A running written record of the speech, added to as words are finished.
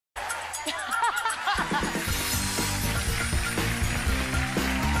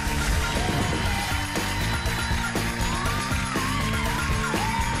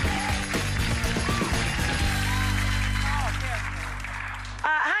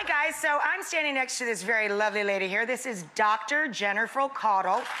Hi, guys. So I'm standing next to this very lovely lady here. This is Dr. Jennifer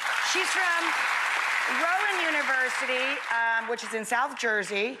Caudle. She's from Rowan University, which is in South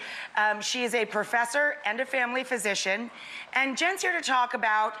Jersey. She is a professor and a family physician. And Jen's here to talk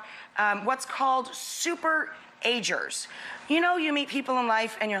about what's called super-agers. You know, you meet people in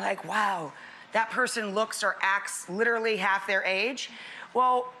life and you're like, wow, that person looks or acts literally half their age.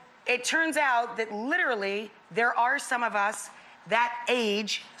 Well, it turns out that literally there are some of us that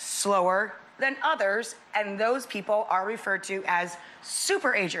age slower than others, and those people are referred to as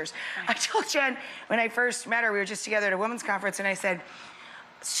super-agers. I told Jen when I first met her, we were just together at a women's conference, and I said,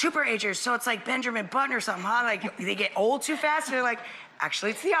 super-agers, so it's like Benjamin Button or something, huh? Like, they get old too fast? And they're like,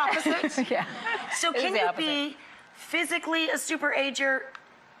 actually, it's the opposite. Yeah. So can you be physically a super-ager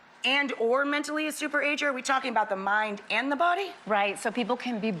and or mentally a super-ager? Are we talking about the mind and the body? Right, so people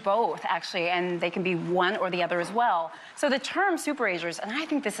can be both, actually, and they can be one or the other as well. So the term super-agers, and I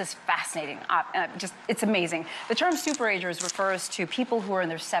think this is fascinating, it's amazing. The term super-agers refers to people who are in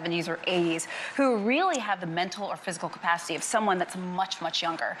their 70s or 80s who really have the mental or physical capacity of someone that's much, much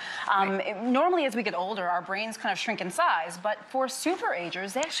younger. Normally, as we get older, our brains kind of shrink in size, but for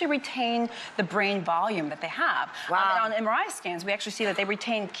super-agers, they actually retain the brain volume that they have. Wow. On MRI scans, we actually see that they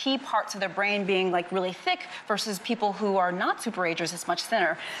retain key parts of their brain being like really thick versus people who are not super-agers, it's much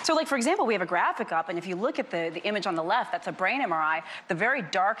thinner. So like, for example, we have a graphic up, and if you look at the image on the left, that's a brain MRI. The very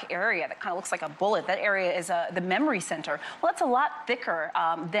dark area that kind of looks like a bullet, that area is the memory center. Well, that's a lot thicker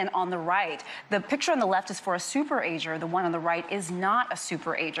than on the right. The picture on the left is for a super-ager. The one on the right is not a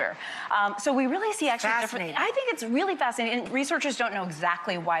super-ager. So we really see actually different. I think it's really fascinating, and researchers don't know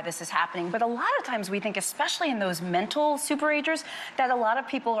exactly why this is happening, but a lot of times we think, especially in those mental super-agers, that a lot of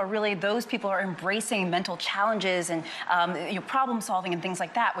people are really, those people are embracing mental challenges and problem solving and things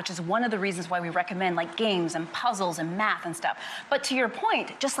like that, which is one of the reasons why we recommend like games and puzzles and math and stuff. But to your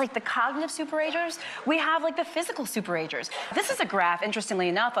point, just like the cognitive super-agers, we have like the physical super-agers. This is a graph, interestingly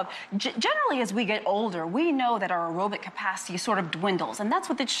enough, of generally as we get older, we know that our aerobic capacity sort of dwindles, and that's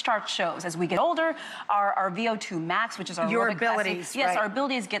what this chart shows. As we get older, our VO2 max, which is our your aerobic abilities, capacity, yes, our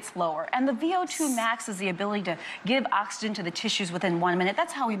abilities gets lower. And the VO2 max is the ability to give oxygen to the tissues within 1 minute.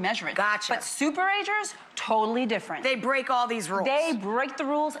 That's how we measure it. Gotcha. But super-agers, totally different. They break all these rules. They break the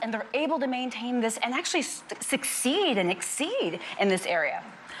rules, and they're able to maintain this and actually succeed and exceed in this area.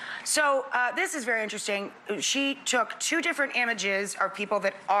 So this is very interesting. She took 2 different images of people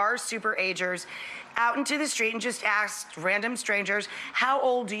that are super-agers out into the street and just asked random strangers, how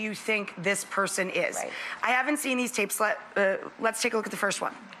old do you think this person is? Right. I haven't seen these tapes. Let's take a look at the first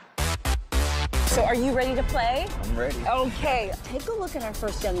one. So are you ready to play? I'm ready. Okay. Take a look at our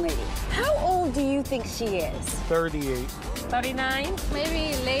first young lady. How old do you think she is? 38. 39,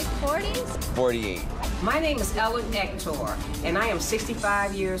 maybe late 40s? 48. My name is Ellen Hector, and I am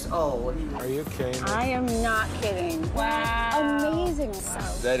 65 years old. Are you kidding me? I am not kidding. Wow. Amazing.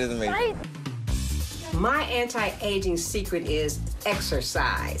 That is amazing. Right? My anti-aging secret is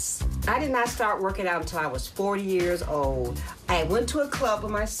exercise. I did not start working out until I was 40 years old. I went to a club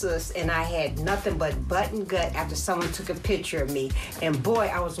with my sis, and I had nothing but butt and gut after someone took a picture of me. And boy,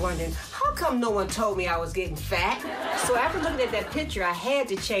 I was wondering, how come no one told me I was getting fat? So after looking at that picture, I had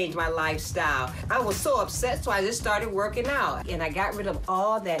to change my lifestyle. I was so upset, so I just started working out. And I got rid of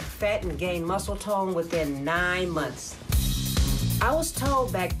all that fat and gained muscle tone within 9 months. I was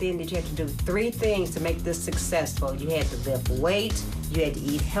told back then that you had to do 3 things to make this successful. You had to lift weight, you had to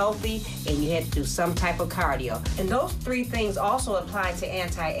eat healthy, and you had to do some type of cardio. And those 3 things also apply to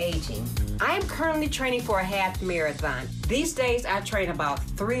anti-aging. I am currently training for a half marathon. These days, I train about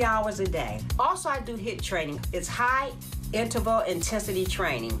 3 hours a day. Also, I do HIIT training. It's high interval intensity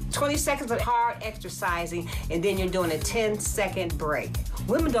training. 20 seconds of hard exercising, and then you're doing a 10-second break.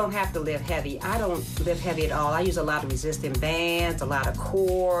 Women don't have to lift heavy. I don't lift heavy at all. I use a lot of resistant bands, a lot of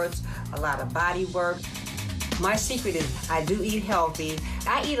cords, a lot of body work. My secret is I do eat healthy.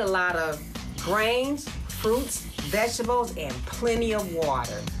 I eat a lot of grains, fruits, vegetables, and plenty of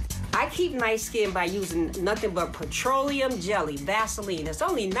water. I keep nice skin by using nothing but petroleum jelly, Vaseline. It's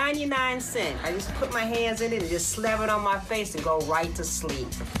only 99 cents. I just put my hands in it and just slap it on my face and go right to sleep.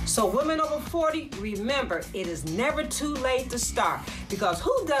 So women over 40, remember, it is never too late to start, because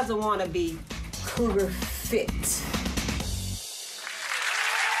who doesn't want to be cougar fit? This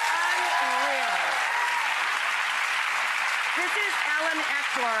is Ellen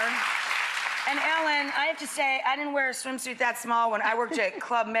Hector. And Ellen, I have to say, I didn't wear a swimsuit that small when I worked at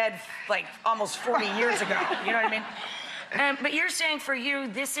Club Med like almost 40 years ago. You know what I mean? But you're saying for you,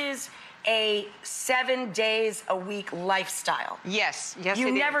 this is a 7 days a week lifestyle. Yes, yes, You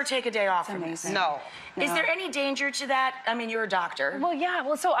it never is. take a day off from this. No. Is there any danger to that? I mean, you're a doctor. Well, yeah.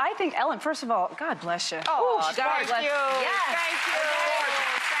 Well, so I think, Ellen, first of all, God bless you. Oh, Ooh, thank you. Yes. Thank you.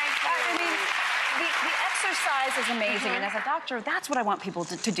 Thank you. I mean, the exercise is amazing, and as a doctor, that's what I want people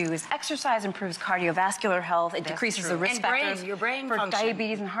to do, is exercise improves cardiovascular health, it decreases the risk And brain, factors your brain for function.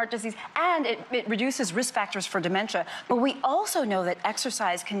 diabetes and heart disease, and it reduces risk factors for dementia. But we also know that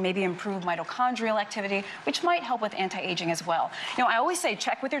exercise can maybe improve mitochondrial activity, which might help with anti-aging as well. You know, I always say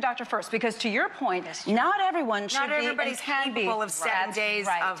check with your doctor first, because to your point, not everyone should be everybody's and can be capable of 7 days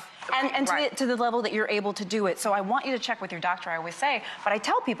of... and to the level that you're able to do it. So I want you to check with your doctor, I always say. But I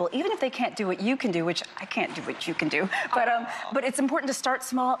tell people, even if they can't do what you can do, which I can't do what you can do, but it's important to start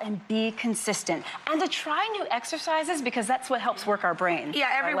small and be consistent. And to try new exercises, because that's what helps work our brain. Yeah,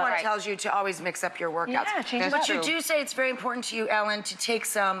 everyone tells you to always mix up your workouts. Yeah, change it But up. you do say it's very important to you, Ellen, to take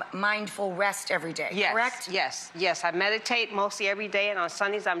some mindful rest every day, Yes, correct? yes, yes. I meditate mostly every day, and on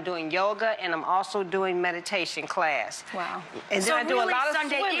Sundays I'm doing yoga, and I'm also doing meditation class. Wow. And then So I do really, a lot of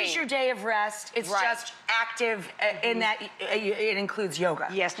Sunday swimming. is your day of rest. It's Right. just active in that it includes yoga.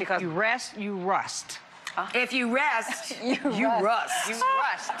 Yes, because you rest, you rust. If you rest, you rust. You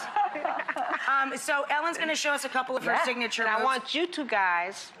rust. So Ellen's going to show us a couple of her signature And moves. I want you two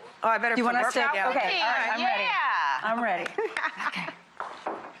guys. Oh, I better You want us to? work out. Okay, all right, I'm ready. Yeah. I'm ready.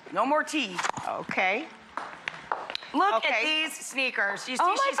 No more tea. Okay. Look at Okay. these sneakers. You see, Oh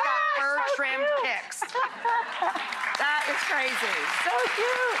my she's got gosh, so fur-trimmed cute. kicks. That is crazy. So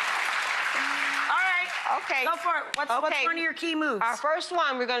cute. All right. Okay. Go for it. What's one of your key moves? Our first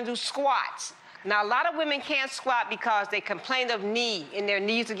one, we're going to do squats. Now, a lot of women can't squat because they complain of knee, and their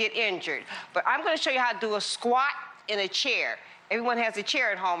knees will get injured. But I'm going to show you how to do a squat in a chair. Everyone has a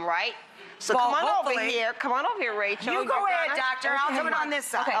chair at home, right? So Well, come on over hopefully. here. Come on over here, Rachel. You go You're ahead, gonna- doctor. I'll come on this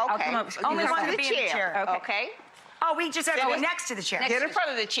side. Okay, I'll Okay. come up. Only Get one in to the be in the chair. Okay. Oh, we just have to go next to the chair. Get in front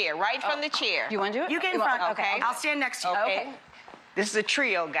of the chair, right in front of the chair. You want to do it? You get in front. Okay. I'll stand next to you. Okay. This is a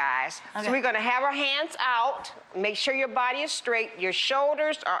trio, guys. So we're going to have our hands out. Make sure your body is straight. Your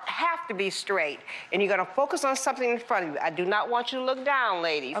shoulders have to be straight. And you're going to focus on something in front of you. I do not want you to look down,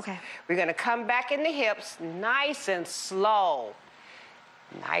 ladies. Okay. We're going to come back in the hips, nice and slow.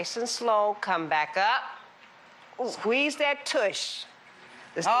 Nice and slow. Come back up. Squeeze that tush.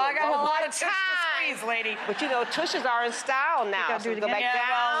 Let's Oh, do I it got a one lot more of tush to squeeze, lady. But you know, tushes are in style now. gotta do So it go again. back Yeah, down.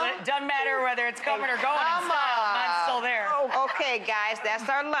 well, it doesn't matter whether it's coming or going in Come style. Mine's still there. on. Okay, guys, that's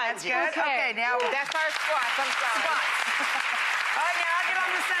our lunges. Good. Okay, now That's our squats. I'm sorry. All right, now I'll get on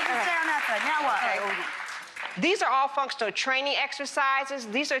this side and stay on that side. Now what? These are all functional training exercises.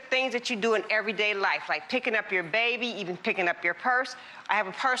 These are things that you do in everyday life, like picking up your baby, even picking up your purse. I have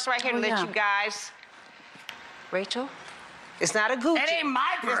a purse right here to let you guys. Rachel? It's not a Gucci. It ain't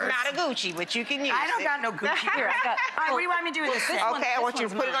my purse. It's not a Gucci, but you can use it. I don't got no Gucci here. I got. All right, what do you want me to do with this? Okay, I want you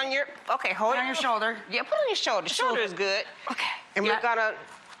to put it on your. Okay, hold Put it it on your shoulder. Yeah, put it on your shoulder. Shoulder is good. Okay. And we're gonna,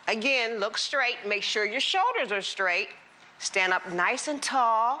 again, look straight. Make sure your shoulders are straight. Stand up nice and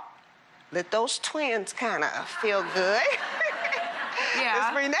tall. Let those twins kind of feel good. Yeah.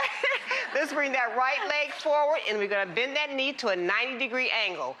 Let's bring that right leg forward, and we're gonna bend that knee to a 90-degree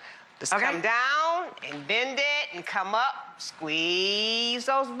angle. Just come down and bend it and come up. Squeeze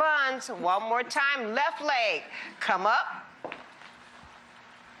those buns. One more time. Left leg. Come up.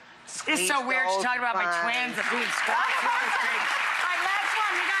 It's so weird to talk about my twins and doing squats. All right, last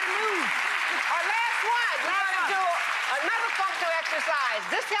one. We gotta move. Our last one. We're gonna do another functional exercise.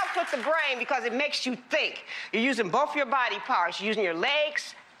 This helps with the brain because it makes you think. You're using both your body parts. You're using your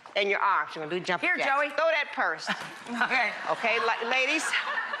legs and your arms. You're gonna do jumping Here, jacks. Joey. Throw that purse. Okay. Okay, ladies.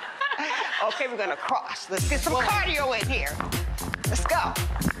 Okay, we're gonna cross. Let's get some cardio in here. Let's go.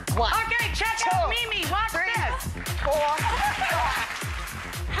 1. Okay, check out Mimi. Watch 3, this. 4.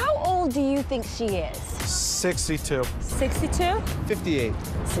 How old do you think she is? 62. 62? 58.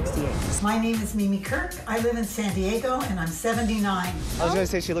 68. My name is Mimi Kirk. I live in San Diego, and I'm 79. I was gonna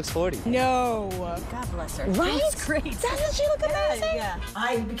say she looks 40. No. God bless her. Right? That's great. Doesn't she look amazing? Yeah.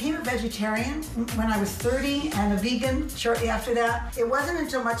 I became a vegetarian when I was 30 and a vegan shortly after that. It wasn't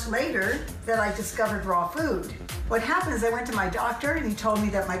until much later that I discovered raw food. What happened is I went to my doctor, and he told me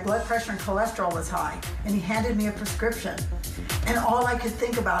that my blood pressure and cholesterol was high, and he handed me a prescription. And all I could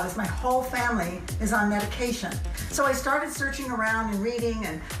think about is my whole family is on medication. So I started started searching around and reading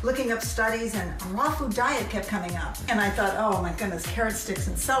and looking up studies, and a raw food diet kept coming up. And I thought, oh my goodness, carrot sticks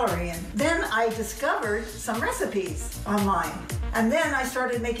and celery. And then I discovered some recipes online. And then I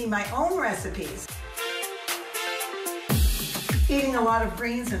started making my own recipes. Eating a lot of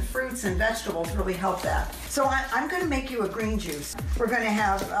greens and fruits and vegetables really help that. So I'm going to make you a green juice. We're going to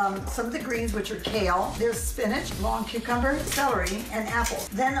have some of the greens, which are kale. There's spinach, long cucumber, celery, and apple.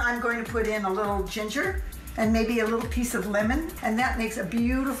 Then I'm going to put in a little ginger and maybe a little piece of lemon, and that makes a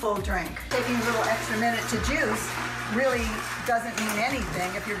beautiful drink. Taking a little extra minute to juice really doesn't mean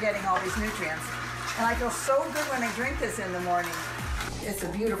anything if you're getting all these nutrients. And I feel so good when I drink this in the morning. It's a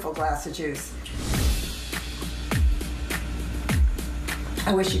beautiful glass of juice.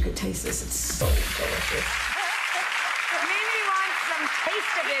 I wish you could taste this. It's so delicious. Mimi wants some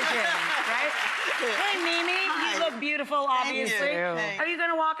taste-o-vision, right? Hey, Mimi, you look beautiful, obviously. Are you going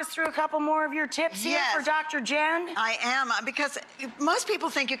to walk us through a couple more of your tips here for Dr. Jen? I am, because most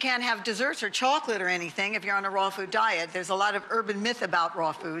people think you can't have desserts or chocolate or anything if you're on a raw food diet. There's a lot of urban myth about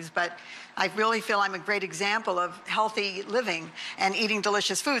raw foods, but I really feel I'm a great example of healthy living and eating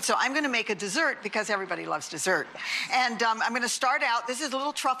delicious food. So I'm going to make a dessert because everybody loves dessert. And I'm going to start out, this is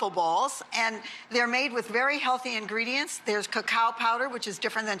little truffle balls, and they're made with very healthy ingredients. There's cacao powder, which is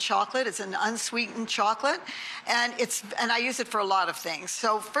different than chocolate. It's an unsweetened chocolate, and I use it for a lot of things.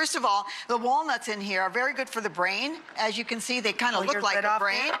 So first of all, the walnuts in here are very good for the brain. As you can see, they kind of look like a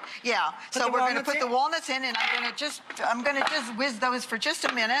brain. Yeah. So we're going to put the walnuts in, and I'm going to just whiz those for just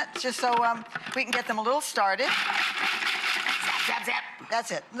a minute, just so we can get them a little started. Zap, zap.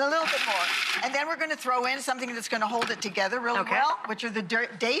 That's it. A little bit more. And then we're going to throw in something that's going to hold it together really well, which are the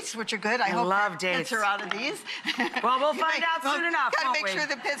dates, which are good. I hope love the dates. pits are out of these. Well, we'll find out soon enough, Got to make sure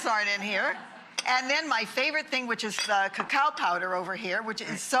the pits aren't in here. And then my favorite thing, which is the cacao powder over here, which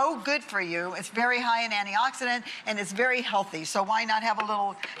is so good for you. It's very high in antioxidant, and it's very healthy. So why not have a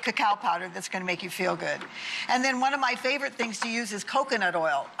little cacao powder that's going to make you feel good? And then one of my favorite things to use is coconut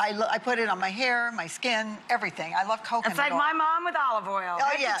oil. I put it on my hair, my skin, everything. I love coconut oil. It's like my mom with olive oil.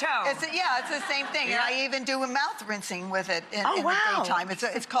 Oh, yeah. To toe. It's the same thing. And I even do a mouth rinsing with it in the daytime.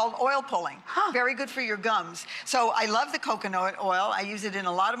 It's called oil pulling. Very good for your gums. So I love the coconut oil. I use it in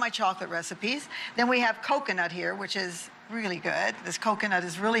a lot of my chocolate recipes. Then we have coconut here, which is really good. This coconut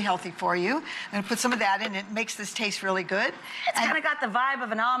is really healthy for you. I'm going to put some of that in. It makes this taste really good. It's kind of got the vibe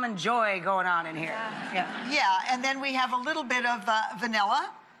of an almond joy going on in here. Yeah, and then we have a little bit of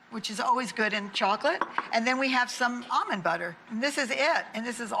vanilla, which is always good in chocolate. And then we have some almond butter. And this is it. And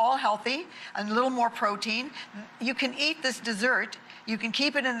this is all healthy, and a little more protein. You can eat this dessert. You can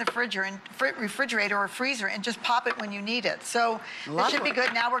keep it in the refrigerator or freezer and just pop it when you need it. So this should be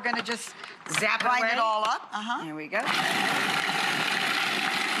good. Now we're going to just grind it all up. Here we go.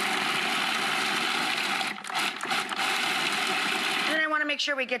 Then I want to make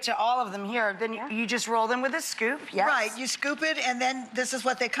sure we get to all of them here. Then you just roll them with a scoop. Yes. Right. You scoop it, and then this is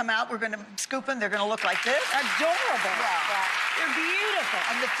what they come out. We're going to scoop them. They're going to look like this. Adorable. Yeah. They're beautiful.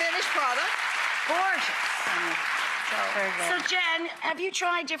 And the finished product. Gorgeous. So Jen, have you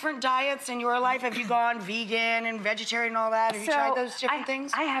tried different diets in your life? Have you gone vegan and vegetarian and all that? Have you tried those different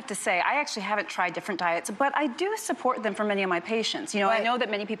things? I have to say, I actually haven't tried different diets, but I do support them for many of my patients. You know, I know that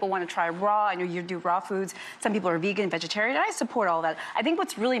many people want to try raw. I know you do raw foods. Some people are vegan, vegetarian. I support all that. I think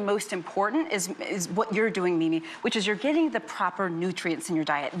what's really most important is what you're doing, Mimi, which is you're getting the proper nutrients in your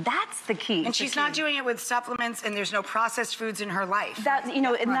diet. That's the key. And she's not doing it with supplements, and there's no processed foods in her life. That, you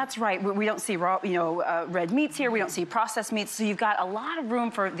know, and that's right. We don't see raw, you know, red meats here. We don't see processed meats, so you've got a lot of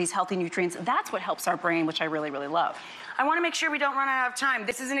room for these healthy nutrients. That's what helps our brain, which I really, really love. I want to make sure we don't run out of time.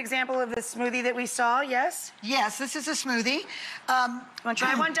 This is an example of the smoothie that we saw, yes? Yes, this is a smoothie. Want to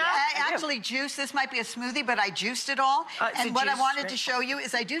try one, Doc? I actually juiced. This might be a smoothie, but I juiced it all. And what I wanted to show you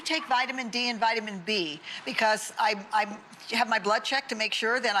is I do take vitamin D and vitamin B because I have my blood checked to make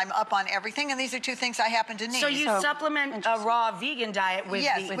sure that I'm up on everything, and these are two things I happen to need. So you supplement a raw vegan diet with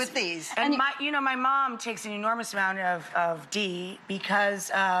these? With these. And my mom takes an enormous amount of D because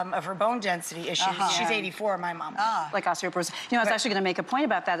of her bone density issues. She's 84, my mom. Like osteoporosis. You know, I was actually going to make a point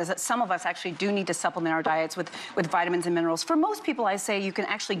about that, is that some of us actually do need to supplement our diets with vitamins and minerals. For most people, I say you can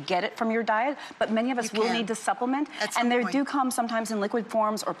actually get it from your diet, but many of us will need to supplement. And they do come sometimes in liquid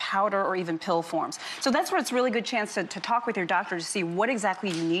forms or powder or even pill forms. So that's where it's a really good chance to talk with your doctor to see what exactly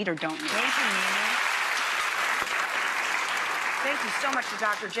you need or don't need. Thank you, Mimi. Thank you so much to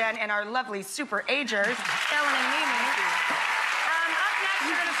Dr. Jen and our lovely super-agers, Ellen and Mimi. Up next,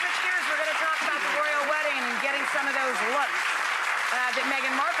 we're going to switch gears. We're going to talk about the royal wedding and getting some of those looks that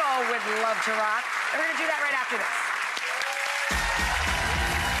Meghan Markle would love to rock. And we're going to do that right after this.